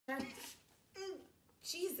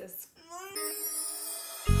Jesus.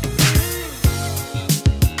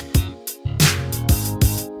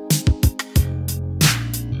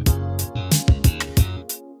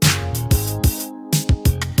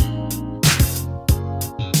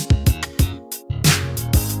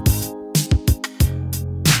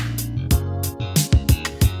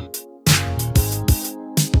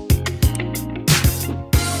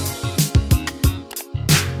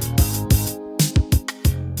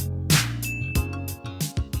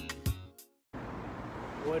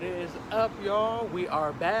 What is up, y'all? We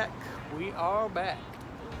are back. We are back.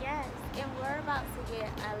 Yes, and we're about to get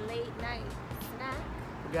a late night snack.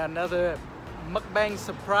 We got another mukbang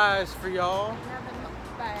surprise for y'all. Another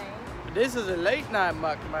mukbang. This is a late night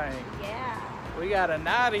mukbang. Yeah. We got a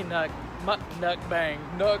naughty mukbang.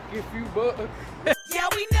 Nuck if you buck. Yeah,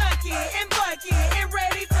 we nucky and bucky and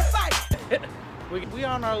ready to fight. we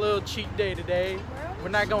on our little cheat day today. We're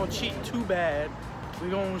not gonna cheat too bad.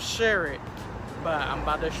 We're gonna share it. But I'm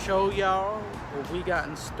about to show y'all what we got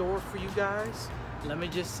in store for you guys. Let me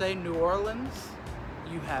just say, New Orleans,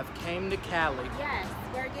 you have came to Cali. Yes,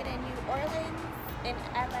 we're getting New Orleans and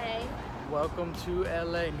LA. Welcome to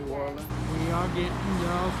LA, New Yes. Orleans. We are getting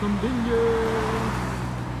y'all some beignets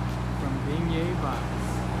from Beignet Box.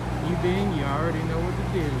 You already know what the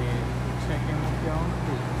deal is. We're checking with y'all on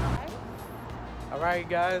the deal. Alright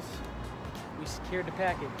guys, we secured the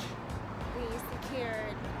package. We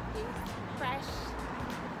secured these fresh,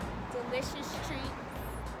 delicious treats.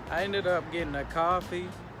 I ended up getting a coffee,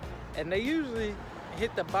 and they usually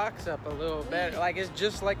hit the box up a little better. Like, it's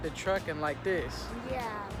just like the trucking like this.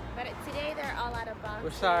 Yeah, but today they're all out of boxes.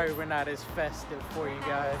 We're sorry we're not as festive for you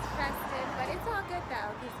guys. It's festive, but it's all good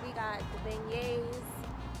though, because we got the beignets,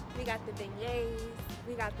 we got the beignets,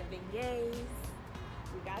 we got the beignets,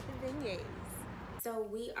 we got the beignets. So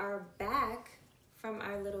we are back from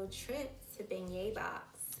our little trip to Beignet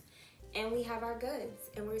Box, and we have our goods,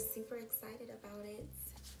 and we're super excited about it.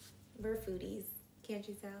 We're foodies, can't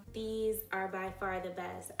you tell? These are by far the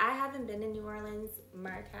best. I haven't been to New Orleans.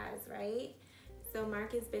 Mark has, right? So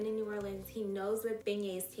Mark has been in New Orleans. He knows what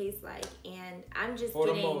beignets taste like, and I'm just For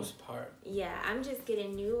getting, the most part. Yeah, I'm just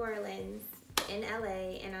getting New Orleans in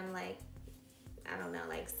LA, and I'm like, I don't know,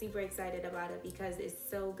 like super excited about it because it's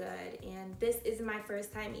so good. And this is my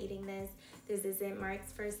first time eating this. This isn't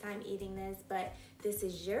Mark's first time eating this, but this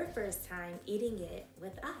is your first time eating it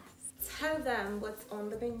with us. Tell them what's on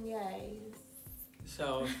the beignets.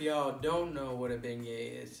 So if y'all don't know what a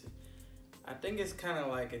beignet is, I think it's kind of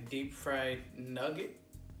like a deep fried nugget,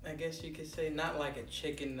 I guess you could say. Not like a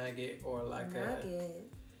chicken nugget or like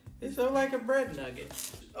Nugget. It's like a bread nugget.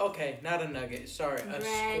 Okay, not a nugget. Sorry, Bread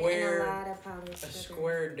a square. and a lot of powdered sugar. A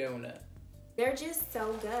square donut. They're just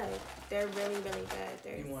so good. They're really, really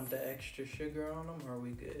good. You want the extra sugar on them, or are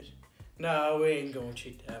we good? No, we ain't gonna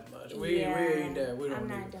cheat that much. We ain't that. We don't I'm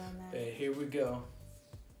need not doing that. Hey, here we go.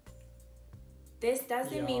 This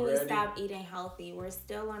doesn't Y'all mean we ready? stop eating healthy. We're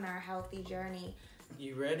still on our healthy journey.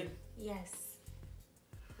 You ready? Yes.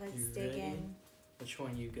 Let's You dig ready? in. Which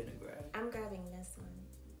one you gonna grab? I'm grabbing this one.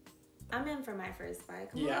 I'm in for my first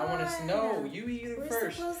bite. Come Yeah, on. I want to know. You eat it We're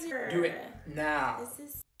first. supposed to- Do it now. This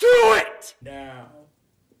is... Do it now.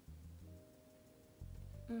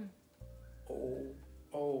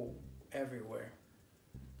 Oh, everywhere.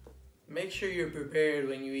 Make sure you're prepared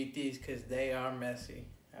when you eat these, because they are messy.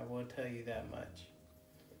 I will tell you that much.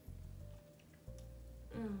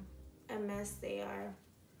 A mess they are.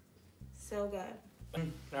 So good.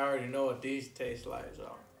 I already know what these taste like,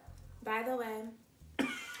 so. By the way,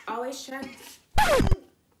 always try...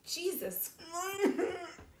 Jesus.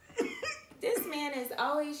 This man is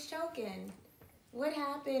always choking. What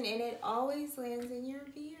happened? And it always lands in your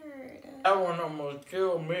beard. That one almost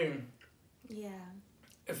killed me. Yeah.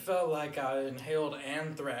 It felt like I inhaled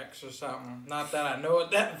anthrax or something. Not that I know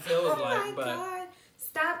what that feels like, but... God.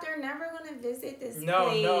 Stop, they're never going to visit this place.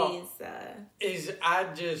 No. I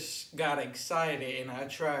just got excited and I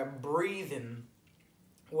tried breathing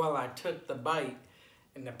while I took the bite,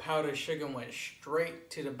 and the powdered sugar went straight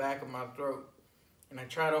to the back of my throat. And I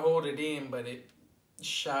tried to hold it in, but it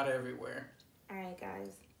shot everywhere. All right,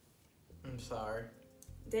 guys. I'm sorry.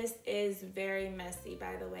 This is very messy,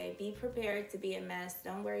 by the way. Be prepared to be a mess.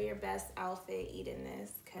 Don't wear your best outfit eating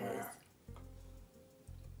this, because...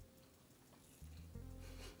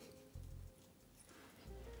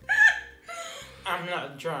 I'm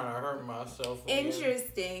not trying to hurt myself again.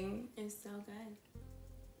 Interesting. It's so good.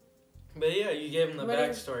 But yeah, you gave him the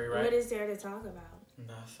backstory, right? What is there to talk about?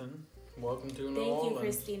 Nothing. Welcome to New Thank Orleans. you,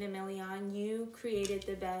 Christina Millian. You created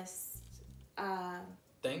the best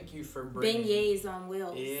thank you for bringing... Beignets on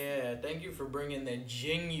wheels. Yeah, thank you for bringing the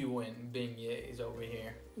genuine beignets over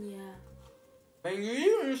here. Yeah. And you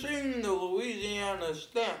even seen the Louisiana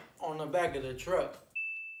stamp on the back of the truck.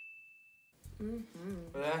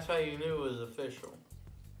 But that's how you knew it was official.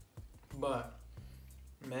 But,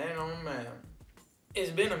 man oh man.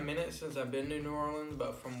 It's been a minute since I've been to New Orleans,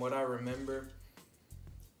 but from what I remember,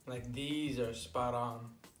 like, these are spot on.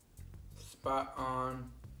 Spot on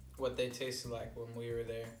what they tasted like when we were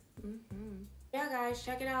there. Yeah, guys,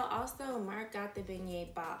 check it out. Also, Mark got the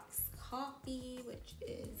Beignet Box coffee, which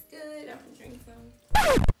is good. I'm gonna drink some.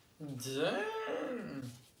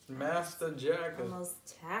 Damn. Master Jacker.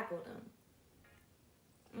 Almost tackled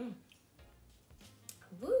him.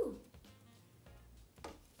 Woo.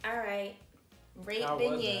 All right. Rate How was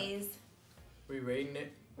beignets. We rating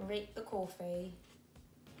it? Rate the coffee.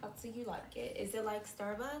 How do you like it? Is it like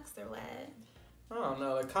Starbucks or what? I don't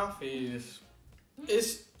know. The coffee is...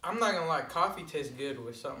 I'm not gonna lie. Coffee tastes good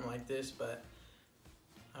with something like this, but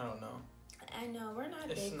I don't know. I know. We're not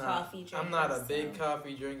big coffee drinkers. I'm not a big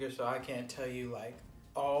coffee drinker, so I can't tell you, like,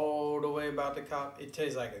 all the way about the coffee. It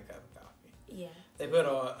tastes like a cup of coffee. Yeah. They put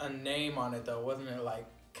a name on it, though. Wasn't it like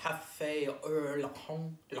Café Le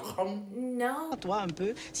Hong? No. Toi un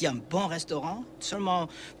peu, s'il y a un bon restaurant, seulement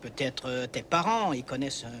peut-être tes parents ils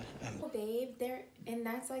connaissent un... Oh, babe, and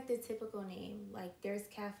that's like the typical name. Like, there's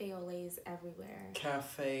cafe au laits everywhere.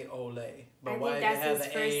 Cafe au lait. But I why think they that's have his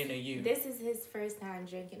an first, A and a U? This is his first time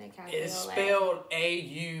drinking a cafe It's au lait. spelled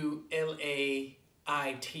A-U-L-A-I-T.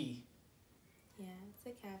 Yeah, it's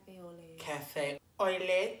a cafe au lait. Cafe au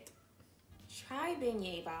lait. Try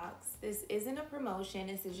Beignet Box. This isn't a promotion.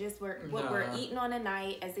 This is just what we're eating on a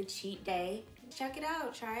night as a cheat day. Check it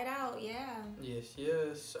out. Try it out. Yeah.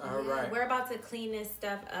 Yes. All right. We're about to clean this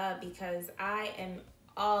stuff up because I am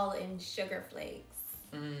all in sugar flakes.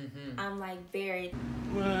 I'm like buried.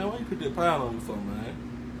 Man, why you put that pile on me for,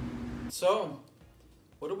 man? So,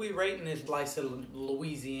 what are we rating this slice of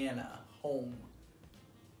Louisiana home?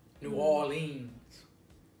 New Orleans.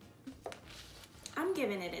 I'm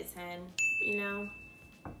giving it a 10. You know,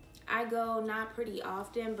 I go not pretty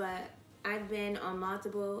often, but I've been on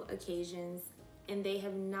multiple occasions and they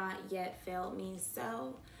have not yet failed me.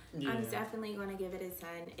 So I'm definitely going to give it a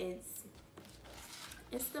 10.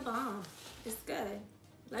 It's the bomb. It's good.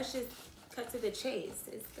 Let's just cut to the chase.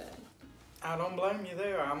 It's good. I don't blame you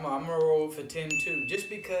there. I'm gonna roll for 10 too, just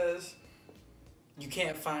because you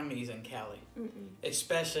can't find these in Cali,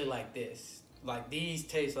 especially like this. Like, these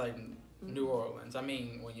taste like New Orleans. I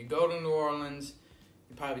mean, when you go to New Orleans,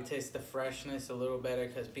 you probably taste the freshness a little better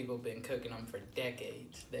because people have been cooking them for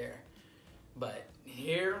decades there. But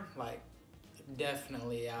here, like,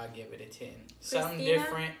 definitely I'll give it a 10. Something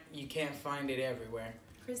different. You can't find it everywhere.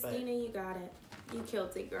 Christina, you got it. You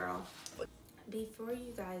killed it, girl. Before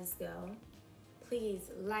you guys go,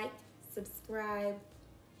 please like, subscribe,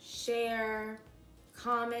 share,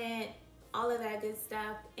 comment, all of that good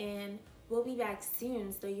stuff, and we'll be back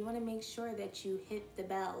soon, so you want to make sure that you hit the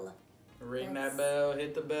bell. Ring that bell,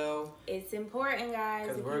 hit the bell. It's important, guys.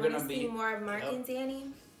 If you want to see more of Mark and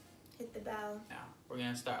Danny, hit the bell. Now, we're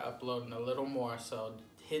going to start uploading a little more, so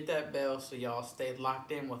hit that bell so y'all stay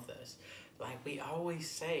locked in with us. Like we always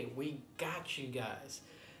say, we got you guys.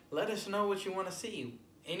 Let us know what you want to see.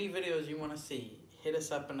 Any videos you want to see, hit us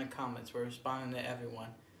up in the comments. We're responding to everyone.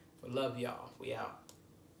 We love y'all. We out.